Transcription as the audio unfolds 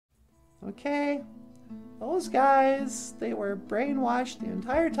Okay? Those guys, they were brainwashed the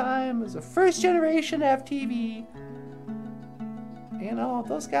entire time. It was the first generation FTV. You know,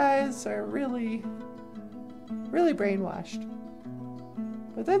 those guys are really, really brainwashed.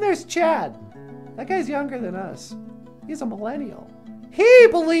 But then there's Chad. That guy's younger than us. He's a millennial. He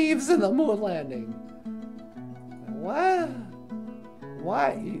believes in the moon landing. What?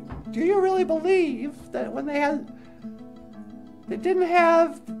 Why? Do you really believe that when they didn't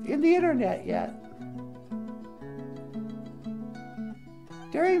have in the internet yet?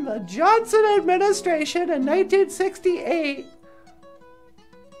 During the Johnson administration in 1968,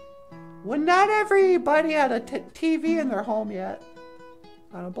 when not everybody had a TV in their home yet,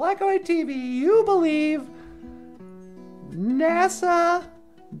 on a black and white TV, you believe NASA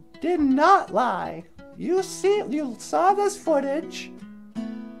did not lie. You saw this footage.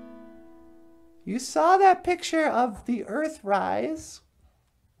 You saw that picture of the Earth rise,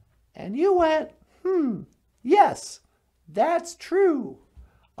 and you went, yes, that's true.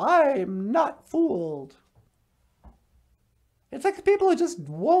 I'm not fooled. It's like the people who just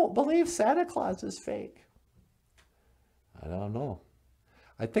won't believe Santa Claus is fake. I don't know.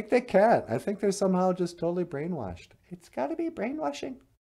 I think they can't. I think they're somehow just totally brainwashed. It's got to be brainwashing.